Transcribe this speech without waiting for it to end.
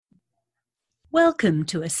Welcome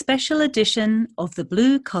to a special edition of the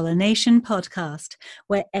Blue Collar Nation podcast,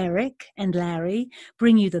 where Eric and Larry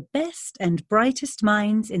bring you the best and brightest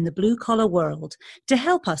minds in the blue collar world to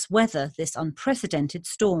help us weather this unprecedented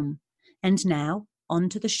storm. And now, on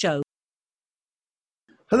to the show.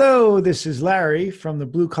 Hello, this is Larry from the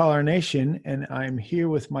Blue Collar Nation, and I'm here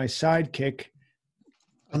with my sidekick.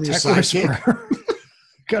 I'm your sidekick.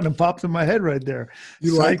 Kind of popped in my head right there.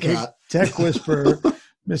 You sidekick, like that? Tech Whisperer,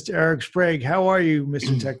 Mr. Eric Sprague. How are you,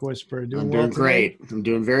 Mr. Tech Whisperer? I'm doing great. I'm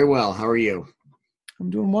doing very well. How are you?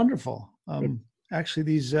 I'm doing wonderful. Actually,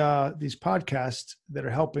 these podcasts that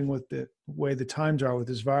are helping with the way the times are with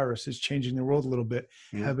this virus is changing the world a little bit.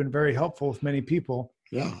 Yeah. Have been very helpful with many people.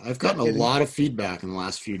 Yeah, I've gotten a lot of feedback in the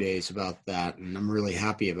last few days about that, and I'm really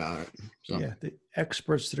happy about it. So. Yeah, the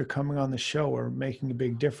experts that are coming on the show are making a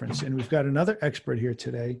big difference. And we've got another expert here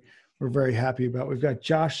today we're very happy about. We've got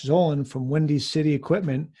Josh Zolan from Windy City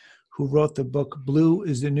Equipment, who wrote the book Blue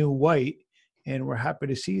is the New White, and we're happy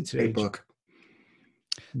to see you today. Great book.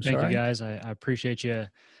 Thank you, guys. I appreciate you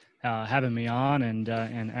having me on and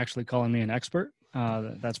actually calling me an expert.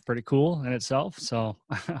 That's pretty cool in itself. So,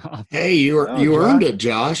 hey, you earned it,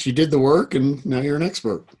 Josh. You did the work, and now you're an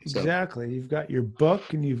expert. So. Exactly. You've got your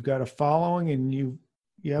book, and you've got a following, and you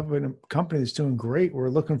have a company that's doing great. We're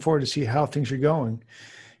looking forward to see how things are going.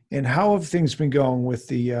 And how have things been going with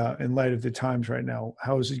the in light of the times right now?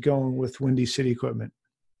 How is it going with Windy City Equipment?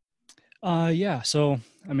 Yeah. So,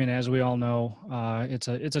 I mean, as we all know, it's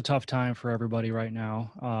a tough time for everybody right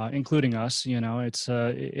now, including us. You know, it's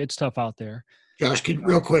tough out there. Josh,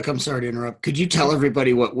 real quick, I'm sorry to interrupt. Could you tell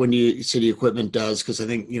everybody what Windy City Equipment does? Because I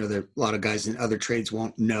think, there are a lot of guys in other trades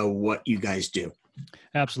won't know what you guys do.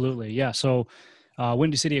 Absolutely. Yeah. So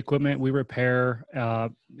Windy City Equipment, we repair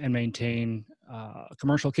and maintain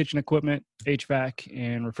commercial kitchen equipment, HVAC,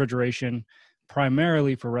 and refrigeration,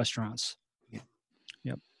 primarily for restaurants.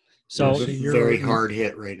 Yep. So you're very hard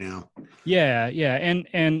hit right now. Yeah.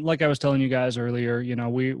 And like I was telling you guys earlier,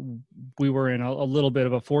 we were in a little bit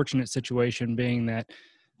of a fortunate situation, being that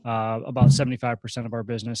about 75% of our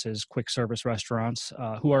business is quick service restaurants,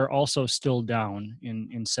 who are also still down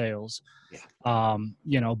in sales. Yeah.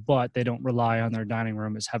 But they don't rely on their dining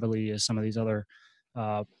room as heavily as some of these other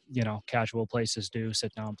casual places do,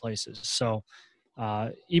 sit down places. So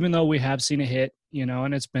even though we have seen a hit,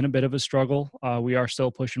 and it's been a bit of a struggle, we are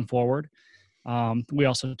still pushing forward. We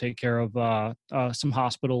also take care of some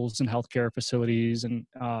hospitals and healthcare facilities and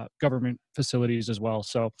government facilities as well.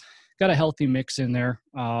 So got a healthy mix in there.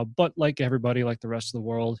 But like everybody, like the rest of the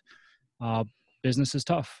world, business is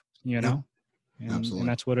tough, Absolutely. And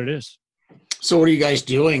that's what it is. So what are you guys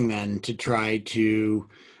doing then to try to,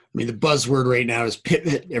 the buzzword right now is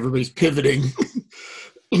pivot. Everybody's pivoting.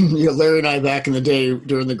 Larry and I, back in the day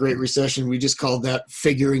during the Great Recession, we just called that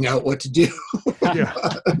figuring out what to do. Yeah.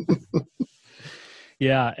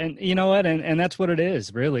 Yeah. And you know what? And that's what it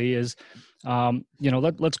is, really, is,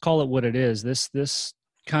 let's call it what it is. This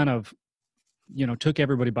kind of, took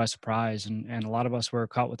everybody by surprise. And a lot of us were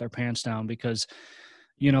caught with our pants down because,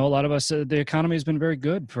 a lot of us, the economy has been very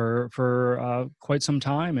good for quite some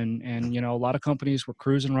time. And a lot of companies were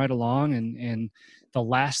cruising right along. And the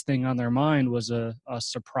last thing on their mind was a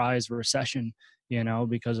surprise recession,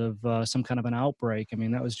 because of some kind of an outbreak. I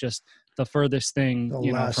mean, that was just the furthest thing,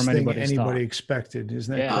 from anybody's thought. Expected.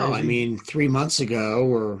 Isn't that crazy? Oh, I mean, 3 months ago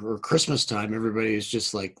or Christmas time, everybody was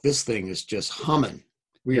just like, this thing is just humming.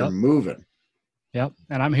 We are moving. Yep.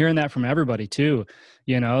 And I'm hearing that from everybody too,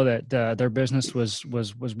 that their business was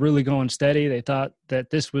really going steady. They thought that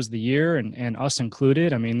this was the year, and us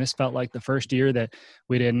included. I mean, this felt like the first year that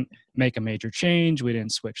we didn't make a major change. We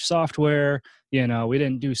didn't switch software. We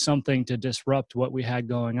didn't do something to disrupt what we had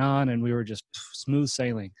going on, and we were just smooth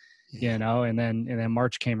sailing, and then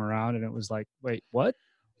March came around and it was like, wait, what?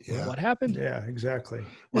 Yeah. What happened? Yeah, exactly.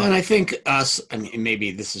 Well, and I think maybe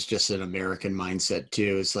this is just an American mindset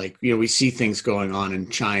too. It's like, we see things going on in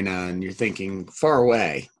China and you're thinking far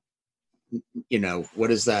away, what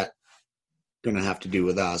is that going to have to do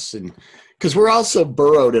with us? And because we're also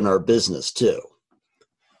burrowed in our business too,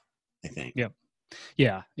 I think. Yep.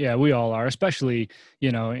 Yeah, we all are, especially,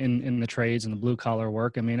 in the trades and the blue collar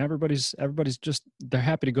work. I mean, everybody's just, they're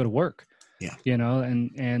happy to go to work. Yeah.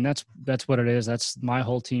 And that's what it is. That's my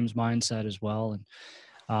whole team's mindset as well.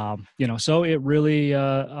 And, so it really,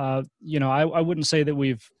 I wouldn't say that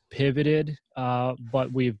we've pivoted,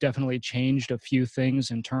 but we've definitely changed a few things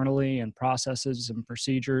internally and processes and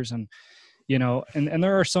procedures. And, and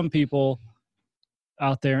there are some people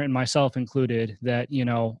out there, and myself included, that,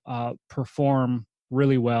 perform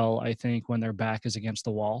really well, I think, when their back is against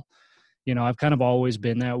the wall. I've kind of always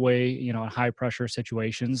been that way, in high pressure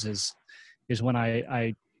situations, is, is when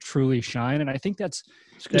I truly shine. And I think that's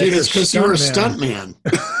dude, it's because you were a stuntman.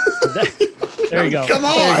 There you go. Come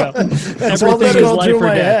on. That's all that's going through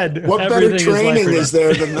my head. What better training is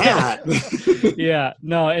there than that? Yeah,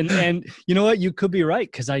 no. And you know what? You could be right.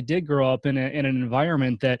 Cause I did grow up in an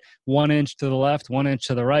environment that 1 inch to the left, 1 inch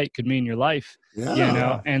to the right could mean your life, you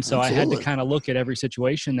know? And so absolutely. I had to kind of look at every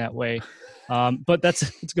situation that way. But that's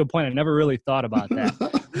a good point. I never really thought about that.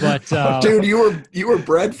 But dude, you were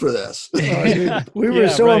bred for this. Dude, we were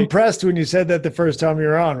so impressed when you said that the first time you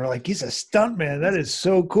were on. We're like, he's a stuntman. That is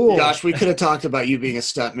so cool. Gosh, we could have talked about you being a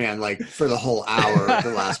stuntman like for the whole hour of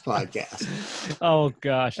the last podcast. Oh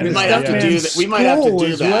gosh, we might have to do that. We might have to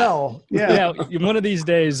do that. Well, yeah. One of these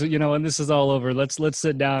days, you know, when this is all over, let's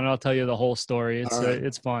sit down and I'll tell you the whole story.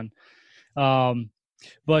 It's fun. So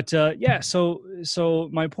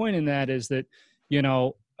my point in that is that, you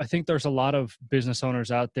know, I think there's a lot of business owners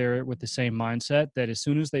out there with the same mindset that as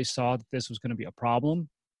soon as they saw that this was going to be a problem,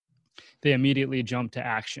 they immediately jumped to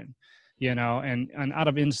action, you know, and out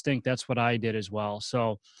of instinct, that's what I did as well.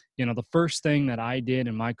 So, you know, the first thing that I did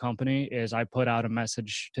in my company is I put out a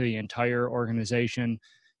message to the entire organization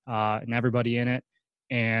and everybody in it.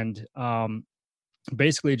 And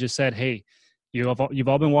basically just said, hey, you've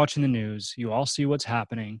all been watching the news. You all see what's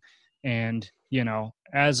happening. And, you know,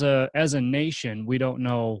 as a nation, we don't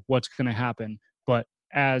know what's going to happen. But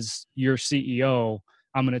as your CEO,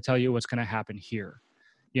 I'm going to tell you what's going to happen here.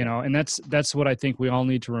 You know, and that's what I think we all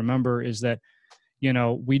need to remember is that, you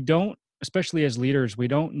know, we don't, especially as leaders, we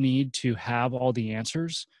don't need to have all the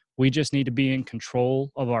answers. We just need to be in control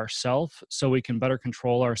of ourselves so we can better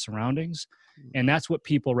control our surroundings. And that's what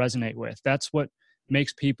people resonate with. That's what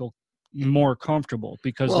makes people more comfortable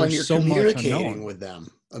because there's so much unknown with them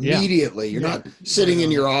immediately. You're not sitting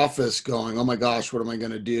in your office going, oh my gosh, what am I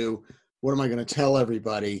going to do? What am I going to tell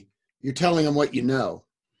everybody? You're telling them what you know.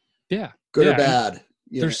 Yeah. Good or bad.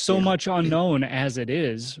 There's so much unknown as it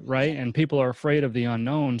is, right? And people are afraid of the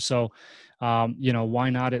unknown. So, you know, why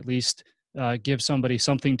not at least give somebody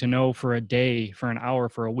something to know for a day, for an hour,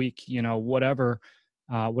 for a week, you know, whatever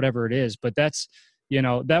it is. But that's, you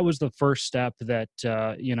know, that was the first step that,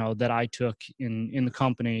 you know, that I took in the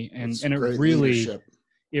company. And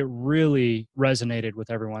it really resonated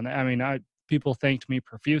with everyone. I mean, people thanked me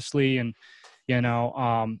profusely and, you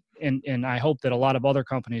know, and I hope that a lot of other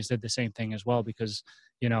companies did the same thing as well, because,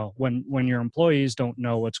 you know, when your employees don't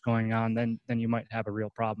know what's going on, then you might have a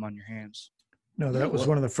real problem on your hands. No, that was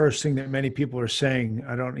one of the first things that many people are saying.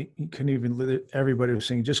 Everybody was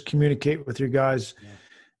saying, just communicate with your guys,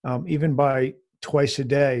 even by twice a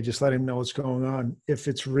day, just let him know what's going on. If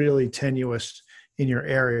it's really tenuous in your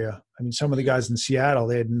area. I mean, some of the guys in Seattle,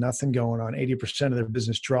 they had nothing going on. 80% of their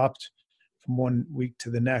business dropped from 1 week to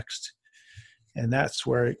the next. And that's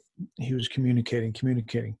where he was communicating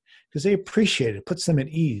because they appreciate it. It puts them at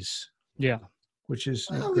ease. Yeah. Which is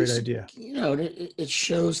a great idea. You know, it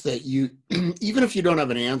shows that you, even if you don't have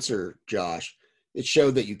an answer, Josh, it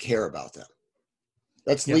showed that you care about them.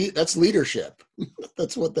 That's leadership.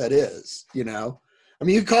 That's what that is, you know? I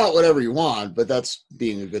mean, you call it whatever you want, but that's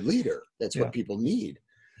being a good leader. That's what people need.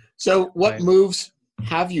 So what moves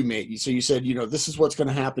have you made? So you said, you know, this is what's going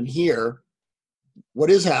to happen here. What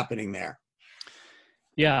is happening there?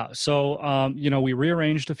 Yeah. So, you know, we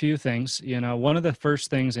rearranged a few things. You know, one of the first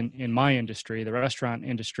things in my industry, the restaurant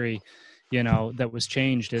industry, you know, that was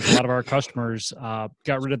changed is a lot of our customers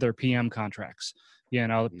got rid of their PM contracts. You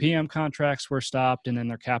know, the PM contracts were stopped and then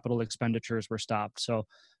their capital expenditures were stopped. So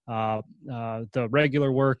the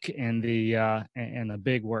regular work and the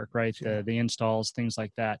big work, right? The installs, things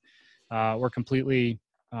like that were completely,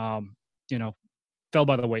 you know, fell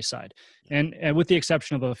by the wayside and with the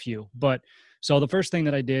exception of a few. But so the first thing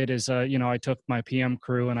that I did is, you know, I took my PM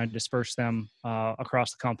crew and I dispersed them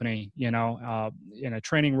across the company, you know, in a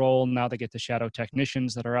training role. Now they get to shadow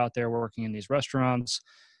technicians that are out there working in these restaurants.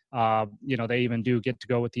 You know, they even do get to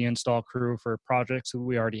go with the install crew for projects that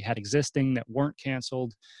we already had existing that weren't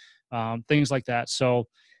canceled, things like that. So,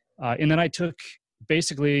 and then I took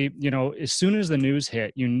basically, you know, as soon as the news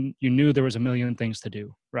hit, you knew there was a million things to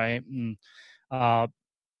do, right? And,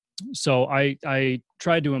 so I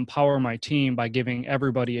tried to empower my team by giving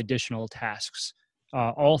everybody additional tasks,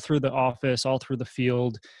 all through the office, all through the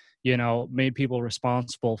field, you know, made people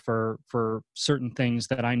responsible for certain things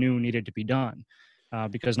that I knew needed to be done.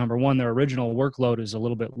 Because number one, their original workload is a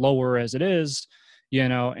little bit lower as it is, you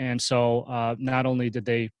know, and so not only did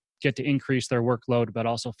they get to increase their workload, but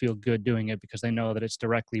also feel good doing it because they know that it's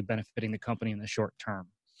directly benefiting the company in the short term.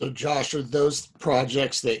 So Josh, are those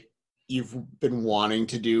projects that you've been wanting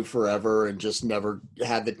to do forever and just never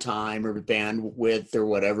had the time or bandwidth or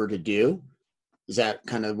whatever to do? Is that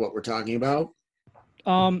kind of what we're talking about?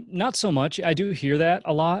 Not so much. I do hear that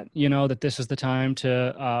a lot, that this is the time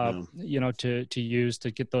to, No. to use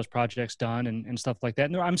to get those projects done and stuff like that.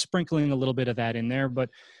 And I'm sprinkling a little bit of that in there, but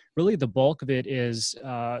really the bulk of it is,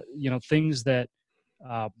 things that,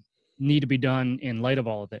 need to be done in light of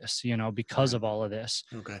all of this, because of all of this.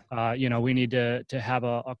 Okay. We need to have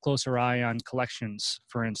a closer eye on collections,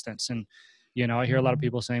 for instance. And, I hear a lot of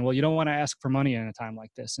people saying, well, you don't want to ask for money in a time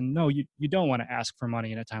like this. And no, you don't want to ask for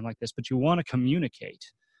money in a time like this, but you want to communicate.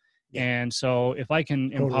 Yeah. And so if I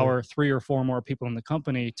can empower 3 or 4 more people in the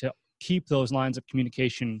company to keep those lines of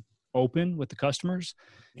communication open with the customers,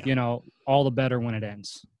 all the better when it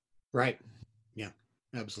ends. Right. Yeah,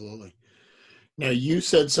 absolutely. Now you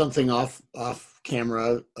said something off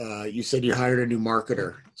camera. You said you hired a new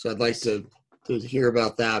marketer. So I'd like to hear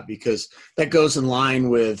about that, because that goes in line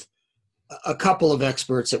with a couple of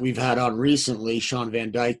experts that we've had on recently, Sean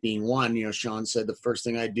Van Dyke being one. Sean said the first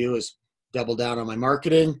thing I do is double down on my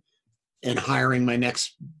marketing and hiring my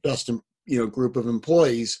next best, group of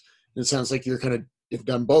employees. And it sounds like you've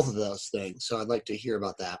done both of those things. So I'd like to hear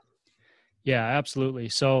about that. Yeah, absolutely.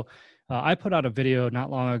 So I put out a video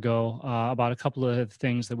not long ago about a couple of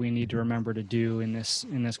things that we need to remember to do in this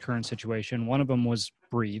current situation. One of them was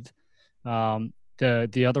breathe.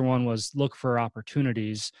 The other one was look for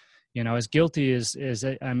opportunities. As guilty as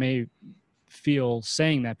I may feel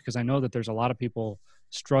saying that, because I know that there's a lot of people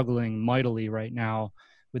struggling mightily right now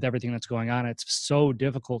with everything that's going on. It's so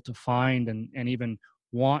difficult to find and even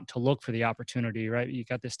want to look for the opportunity, right? You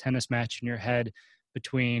got this tennis match in your head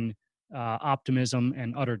between optimism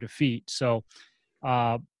and utter defeat. So,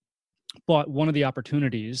 but one of the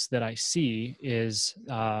opportunities that I see is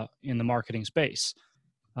in the marketing space.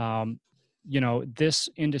 This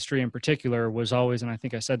industry in particular was always, and I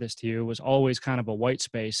think I said this to you, was always kind of a white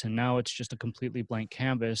space, and now it's just a completely blank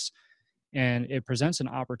canvas. And it presents an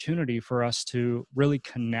opportunity for us to really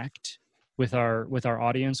connect with our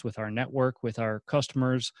audience, with our network, with our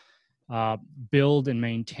customers, build and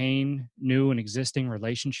maintain new and existing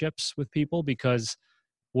relationships with people, because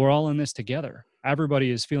we're all in this together. Everybody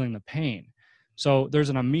is feeling the pain. So there's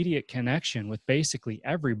an immediate connection with basically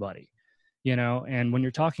everybody, and when you're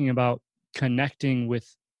talking about connecting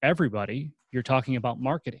with everybody, you're talking about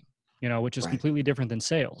marketing, which is completely different than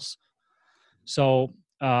sales. So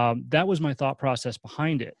that was my thought process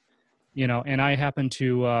behind it, and I happened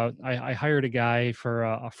to, I hired a guy for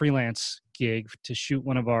a freelance gig to shoot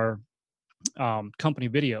one of our company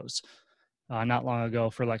videos not long ago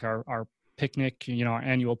for like our picnic, our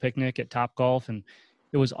annual picnic at Topgolf. And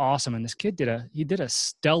it was awesome. And this kid did a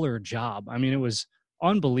stellar job. I mean, it was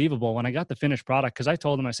unbelievable when I got the finished product, because I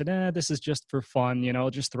told him, I said, this is just for fun,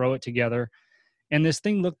 just throw it together. And this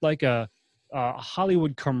thing looked like a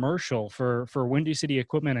Hollywood commercial for Windy City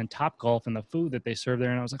Equipment and Topgolf and the food that they serve there.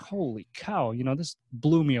 And I was like, holy cow, this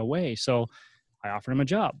blew me away. So I offered him a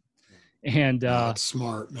job. And that's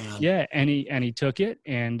smart, man. Yeah, and he took it,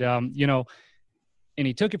 and and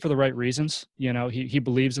he took it for the right reasons. He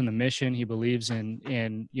believes in the mission. He believes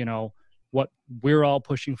in what we're all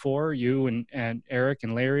pushing for, you and Eric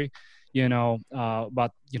and Larry,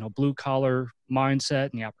 about blue collar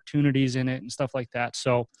mindset and the opportunities in it and stuff like that.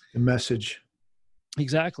 So the message.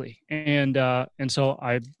 Exactly. And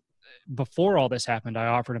so before all this happened, I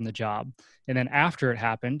offered him the job, and then after it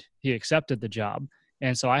happened, he accepted the job.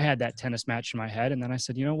 And so I had that tennis match in my head. And then I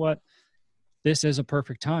said, you know what? This is a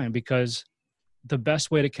perfect time, because the best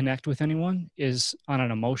way to connect with anyone is on an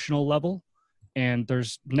emotional level. And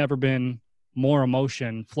there's never been more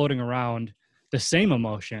emotion floating around, the same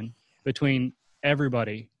emotion between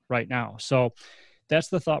everybody right now. So that's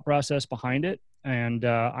the thought process behind it. And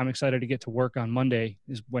I'm excited to get to work on Monday,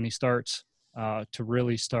 is when he starts to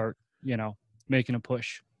really start, making a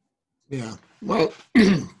push. Yeah. Well,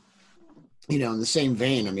 in the same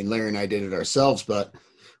vein, I mean, Larry and I did it ourselves, but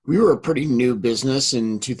we were a pretty new business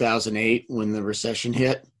in 2008 when the recession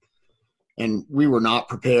hit, and we were not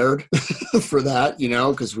prepared for that,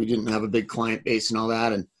 because we didn't have a big client base and all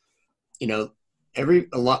that. And,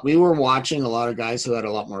 we were watching a lot of guys who had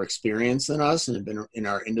a lot more experience than us and had been in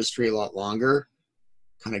our industry a lot longer,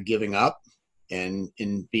 kind of giving up and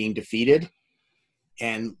being defeated.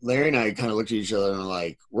 And Larry and I kind of looked at each other and were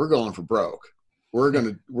like, we're going for broke. We're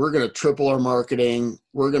gonna triple our marketing.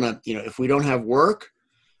 We're gonna, if we don't have work,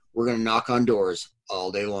 we're gonna knock on doors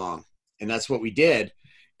all day long. And that's what we did.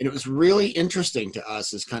 And it was really interesting to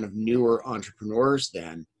us as kind of newer entrepreneurs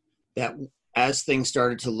then, that as things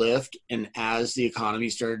started to lift and as the economy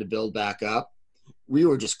started to build back up, we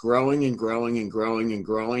were just growing and growing and growing and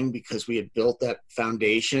growing, because we had built that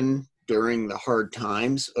foundation during the hard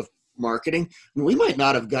times of marketing. And we might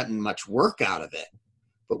not have gotten much work out of it,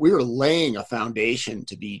 but we were laying a foundation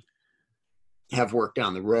to have work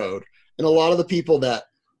down the road. And a lot of the people that,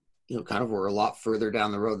 kind of were a lot further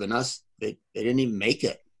down the road than us, they didn't even make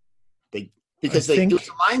it. It was a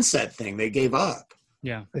mindset thing. They gave up.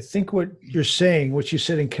 Yeah. I think what you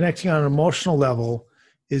said in connecting on an emotional level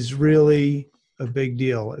is really a big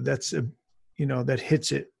deal. That's that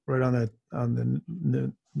hits it right on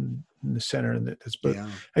the center. And but yeah.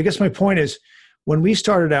 I guess my point is, when we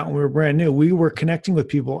started out and we were brand new, we were connecting with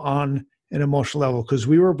people on an emotional level because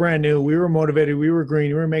we were brand new, we were motivated, we were green,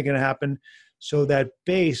 we were making it happen. So that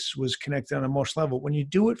base was connected on an emotional level. When you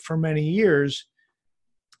do it for many years,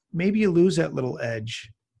 maybe you lose that little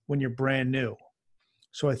edge when you're brand new.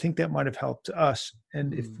 So I think that might have helped us.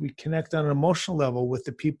 And if we connect on an emotional level with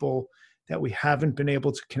the people that we haven't been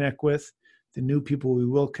able to connect with, the new people we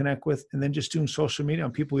will connect with, and then just doing social media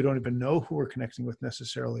on people we don't even know who we're connecting with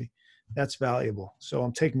necessarily, that's valuable. So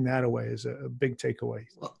I'm taking that away as a big takeaway.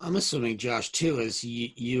 Well, I'm assuming, Josh, too, as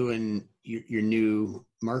you and your new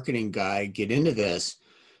marketing guy get into this,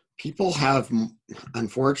 people have,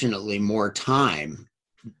 unfortunately, more time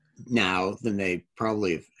now than they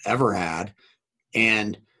probably have ever had.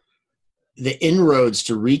 And the inroads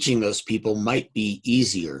to reaching those people might be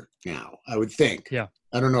easier now, I would think. Yeah.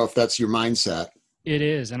 I don't know if that's your mindset. It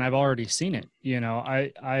is. And I've already seen it.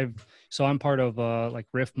 So I'm part of like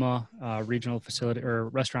RIFMA, Regional Facility or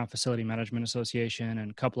Restaurant Facility Management Association,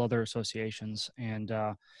 and a couple other associations and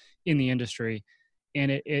in the industry.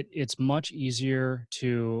 And it's much easier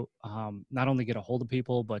to not only get a hold of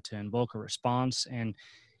people, but to invoke a response.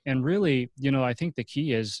 And really, I think the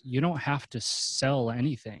key is you don't have to sell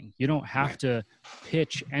anything. You don't have to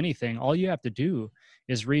pitch anything. All you have to do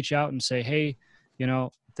is reach out and say, hey,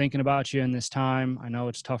 thinking about you in this time. I know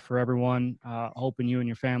it's tough for everyone. Hoping you and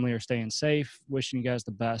your family are staying safe. Wishing you guys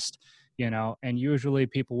the best, and usually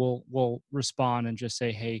people will respond and just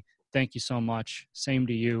say, hey, thank you so much. Same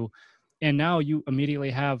to you. And now you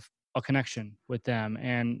immediately have a connection with them.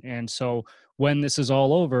 And so when this is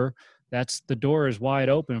all over, the door is wide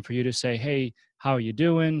open for you to say, hey, how are you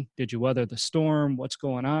doing? Did you weather the storm? What's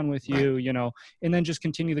going on with you? And then just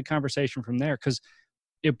continue the conversation from there. Because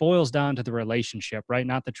it boils down to the relationship, right?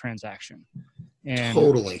 Not the transaction. And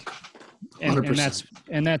totally. 100%.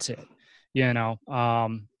 And that's it.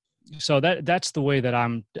 So that's the way that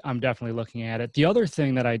I'm definitely looking at it. The other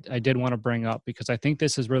thing that I did want to bring up, because I think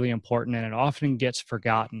this is really important and it often gets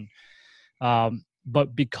forgotten.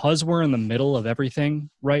 But because we're in the middle of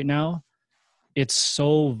everything right now, it's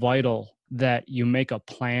so vital that you make a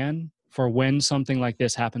plan for when something like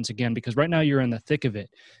this happens again, because right now you're in the thick of it.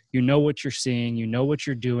 You know what you're seeing, you know what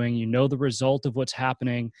you're doing, you know the result of what's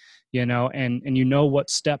happening, and you know what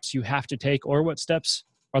steps you have to take or what steps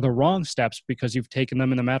are the wrong steps because you've taken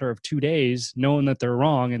them in a matter of 2 days, knowing that they're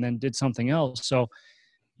wrong and then did something else. So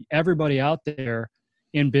everybody out there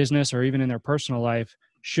in business or even in their personal life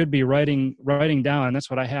should be writing down, and that's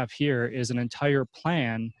what I have here, is an entire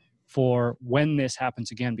plan for when this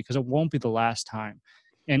happens again, because it won't be the last time.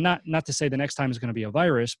 And not to say the next time is going to be a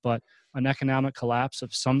virus, but an economic collapse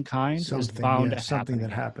of some kind is bound to happen. Something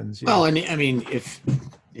that happens. Yeah. Well, and I mean, if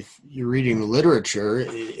you're reading the literature,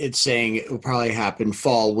 it's saying it will probably happen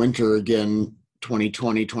fall, winter again,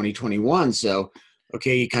 2020, 2021. So,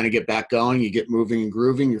 okay, you kind of get back going, you get moving and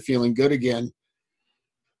grooving, you're feeling good again.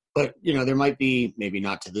 But, there might be, maybe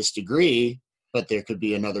not to this degree, but there could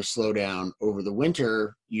be another slowdown over the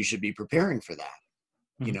winter. You should be preparing for that.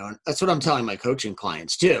 And that's what I'm telling my coaching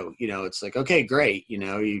clients too. It's like, okay, great.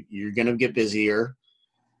 You're going to get busier,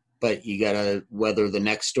 but you got to weather the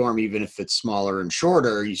next storm. Even if it's smaller and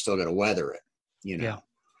shorter, you still got to weather it, Yeah.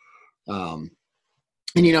 And,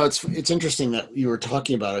 it's interesting that you were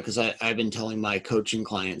talking about it, because I've been telling my coaching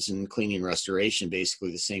clients in cleaning restoration,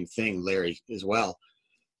 basically the same thing, Larry as well.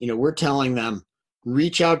 We're telling them,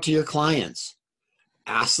 reach out to your clients,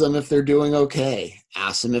 ask them if they're doing okay.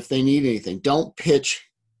 Ask them if they need anything. Don't pitch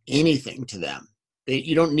anything to them.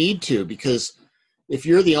 You don't need to, because if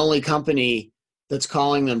you're the only company that's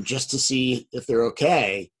calling them just to see if they're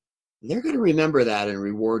okay, they're going to remember that and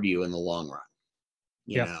reward you in the long run.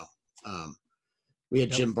 You know, we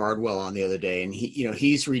had Jim Bardwell on the other day, and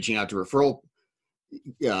he's reaching out to referral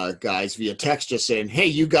guys via text, just saying, hey,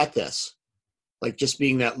 you got this. Like just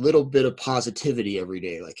being that little bit of positivity every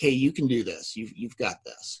day. Like, hey, you can do this. You've got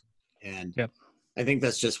this. And I think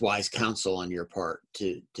that's just wise counsel on your part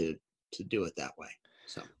to do it that way.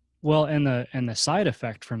 So. Well, and the side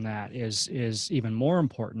effect from that is even more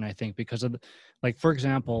important, I think, because of like, for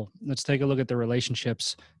example, let's take a look at the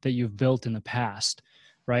relationships that you've built in the past,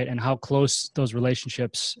 right? And how close those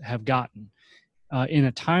relationships have gotten. in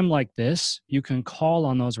a time like this, you can call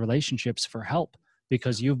on those relationships for help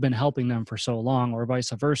because you've been helping them for so long, or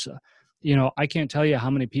vice versa. I can't tell you how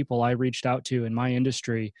many people I reached out to in my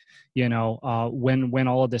industry, when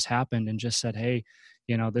all of this happened, and just said, hey,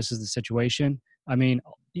 this is the situation. I mean,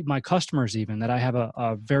 my customers even that I have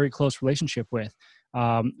a very close relationship with.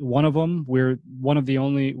 One of them, we're one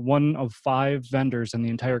of 5 vendors in the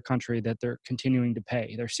entire country that they're continuing to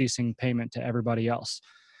pay. They're ceasing payment to everybody else.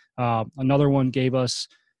 Another one gave us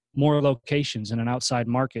more locations in an outside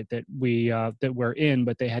market that we're in,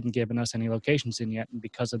 but they hadn't given us any locations in yet. And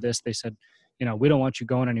because of this, they said, we don't want you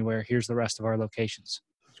going anywhere. Here's the rest of our locations.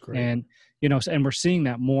 That's great. And, and we're seeing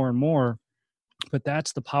that more and more, but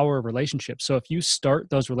that's the power of relationships. So if you start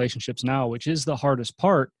those relationships now, which is the hardest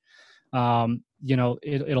part,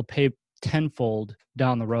 it'll pay tenfold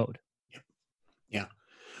down the road. Yeah.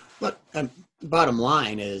 But bottom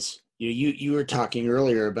line is, you were talking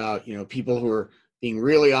earlier about, people who are being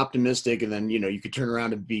really optimistic, and then, you could turn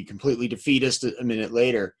around and be completely defeatist a minute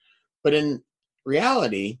later. But in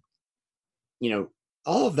reality,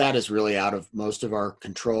 all of that is really out of most of our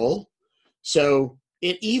control. So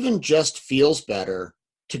it even just feels better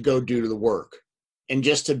to go do the work and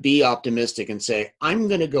just to be optimistic and say, I'm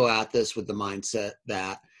going to go at this with the mindset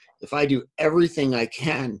that if I do everything I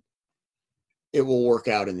can, it will work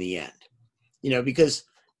out in the end. Because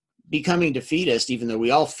becoming defeatist, even though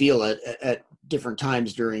we all feel it at different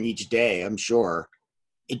times during each day, I'm sure,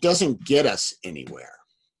 it doesn't get us anywhere.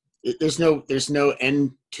 There's no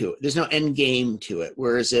end to it. There's no end game to it.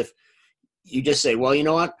 Whereas if you just say, well, you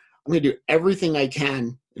know what, I'm going to do everything I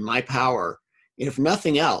can in my power. And if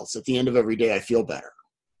nothing else, at the end of every day, I feel better.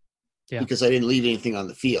 Yeah. Because I didn't leave anything on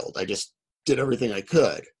the field. I just did everything I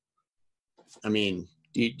could. I mean,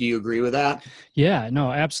 do you agree with that? Yeah,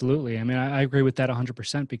 no, absolutely. I mean, I agree with that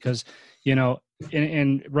 100% because,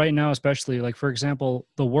 and right now, especially, like, for example,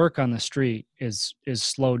 the work on the street is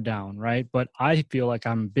slowed down, right? But I feel like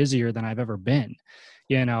I'm busier than I've ever been,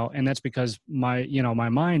 and that's because my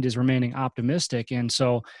mind is remaining optimistic. And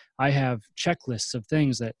so I have checklists of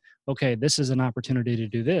things that, okay, this is an opportunity to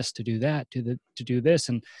do this, to do that, to do this.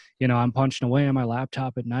 And, I'm punching away on my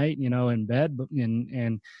laptop at night, in bed,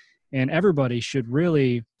 and everybody should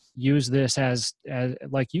really use this as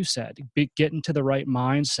like you said, get into the right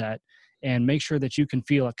mindset and make sure that you can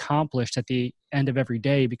feel accomplished at the end of every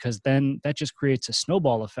day, because then that just creates a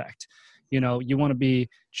snowball effect. You want to be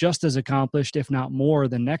just as accomplished, if not more,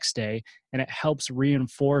 the next day. And it helps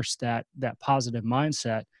reinforce that positive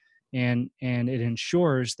mindset. And it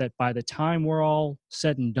ensures that by the time we're all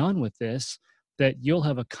said and done with this, that you'll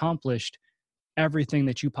have accomplished everything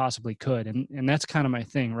that you possibly could. And that's kind of my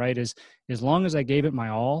thing, right? Is as long as I gave it my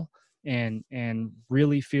all and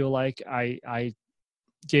really feel like I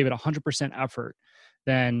gave it 100% effort,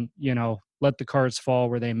 then, let the cards fall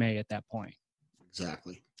where they may at that point.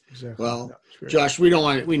 Exactly. Well, Josh, we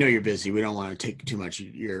know you're busy. We don't want to take too much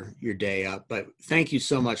of your day up, but thank you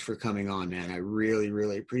so much for coming on, man. I really,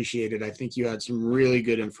 really appreciate it. I think you had some really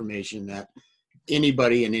good information that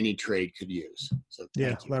anybody in any trade could use. So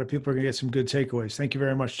a lot of people are going to get some good takeaways. Thank you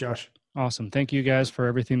very much, Josh. Awesome. Thank you guys for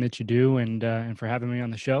everything that you do and for having me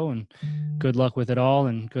on the show, and good luck with it all,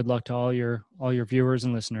 and good luck to all your viewers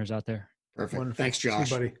and listeners out there. Perfect. Wonderful. Thanks, Josh.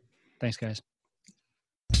 See you, buddy. Thanks, guys.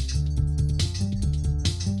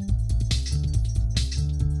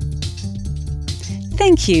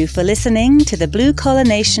 Thank you for listening to the Blue Collar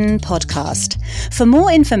Nation podcast. For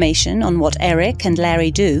more information on what Eric and Larry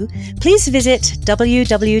do, please visit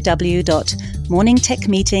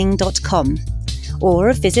www.morningtechmeeting.com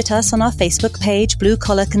or visit us on our Facebook page, Blue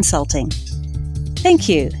Collar Consulting. Thank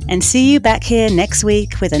you, and see you back here next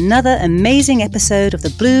week with another amazing episode of the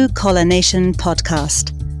Blue Collar Nation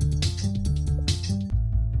podcast.